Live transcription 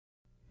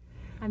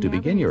To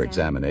begin your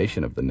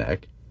examination of the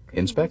neck,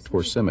 inspect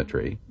for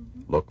symmetry,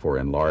 look for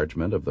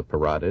enlargement of the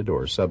parotid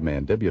or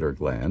submandibular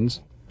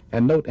glands,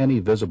 and note any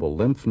visible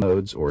lymph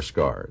nodes or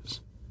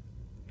scars.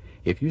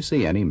 If you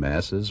see any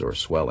masses or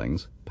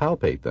swellings,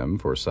 palpate them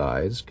for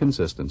size,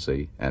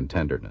 consistency, and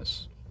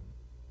tenderness.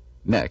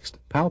 Next,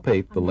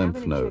 palpate the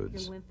lymph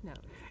nodes.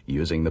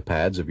 Using the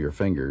pads of your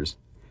fingers,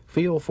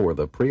 feel for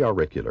the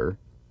preauricular,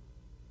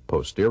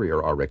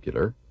 posterior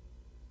auricular,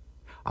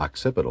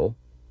 occipital,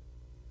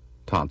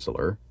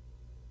 tonsillar,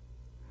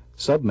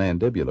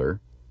 submandibular,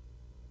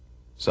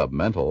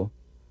 submental,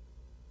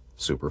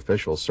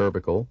 superficial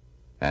cervical,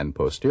 and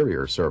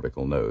posterior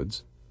cervical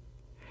nodes,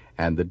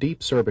 and the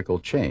deep cervical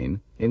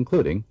chain,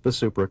 including the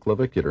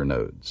supraclavicular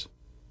nodes.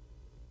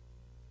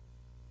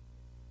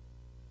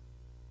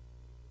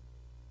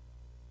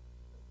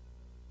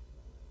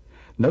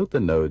 Note the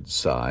node's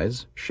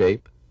size,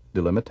 shape,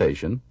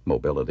 delimitation,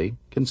 mobility,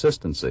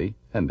 consistency,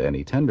 and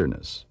any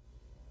tenderness.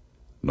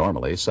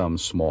 Normally, some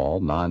small,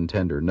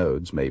 non-tender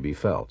nodes may be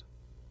felt.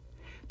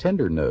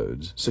 Tender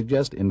nodes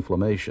suggest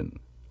inflammation.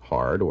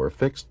 Hard or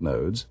fixed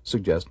nodes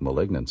suggest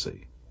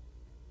malignancy.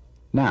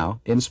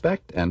 Now,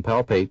 inspect and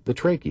palpate the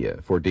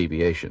trachea for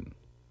deviation.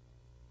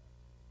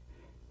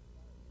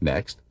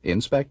 Next,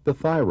 inspect the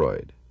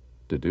thyroid.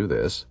 To do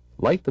this,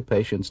 light the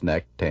patient's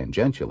neck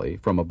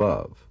tangentially from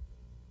above.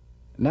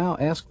 Now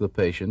ask the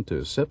patient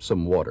to sip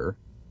some water,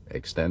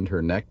 extend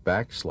her neck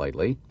back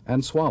slightly,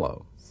 and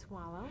swallow.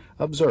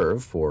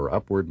 Observe for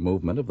upward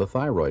movement of the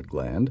thyroid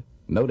gland,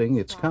 noting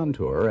its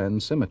contour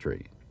and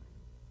symmetry.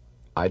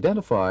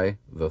 Identify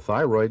the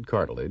thyroid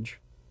cartilage,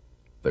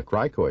 the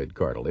cricoid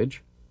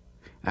cartilage,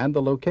 and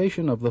the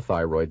location of the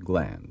thyroid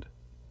gland.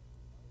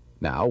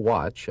 Now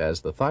watch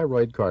as the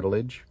thyroid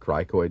cartilage,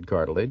 cricoid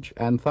cartilage,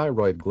 and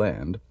thyroid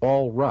gland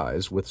all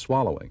rise with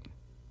swallowing.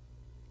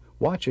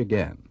 Watch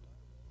again.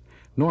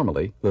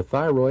 Normally, the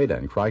thyroid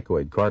and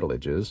cricoid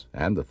cartilages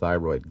and the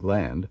thyroid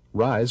gland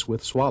rise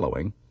with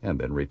swallowing and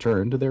then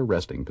return to their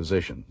resting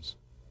positions.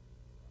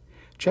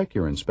 Check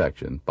your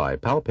inspection by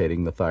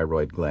palpating the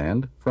thyroid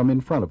gland from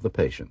in front of the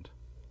patient.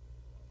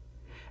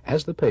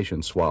 As the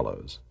patient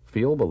swallows,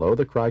 feel below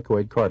the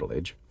cricoid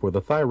cartilage for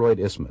the thyroid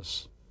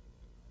isthmus.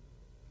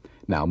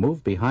 Now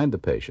move behind the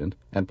patient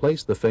and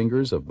place the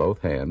fingers of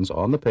both hands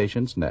on the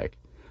patient's neck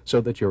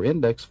so that your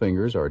index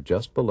fingers are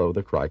just below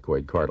the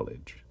cricoid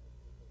cartilage.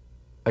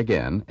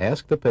 Again,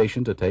 ask the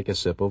patient to take a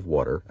sip of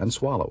water and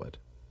swallow it.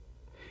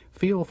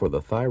 Feel for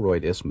the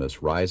thyroid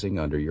isthmus rising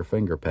under your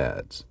finger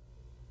pads.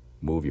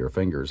 Move your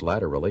fingers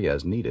laterally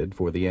as needed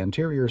for the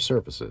anterior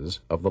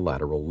surfaces of the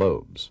lateral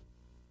lobes.